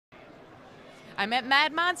I'm at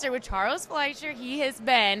Mad Monster with Charles Fleischer. He has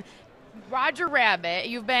been Roger Rabbit.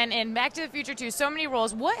 You've been in Back to the Future 2, so many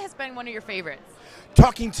roles. What has been one of your favorites?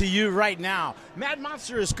 Talking to you right now. Mad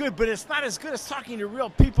Monster is good, but it's not as good as talking to real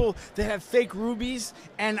people that have fake rubies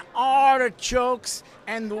and artichokes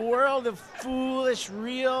and the world of foolish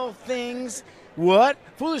real things. What?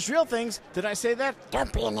 Foolish real things? Did I say that?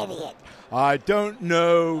 Don't be an idiot. I don't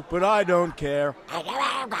know, but I don't care.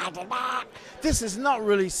 This is not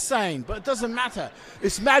really sane, but it doesn't matter.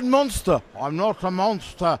 It's Mad Monster. I'm not a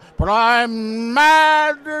monster, but I'm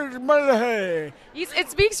mad. It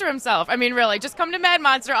speaks for himself. I mean, really, just come to Mad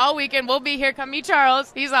Monster all weekend. We'll be here. Come meet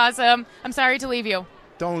Charles. He's awesome. I'm sorry to leave you.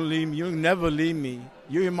 Don't leave me. You'll never leave me.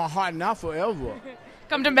 You're in my heart now forever.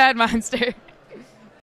 Come to Mad Monster.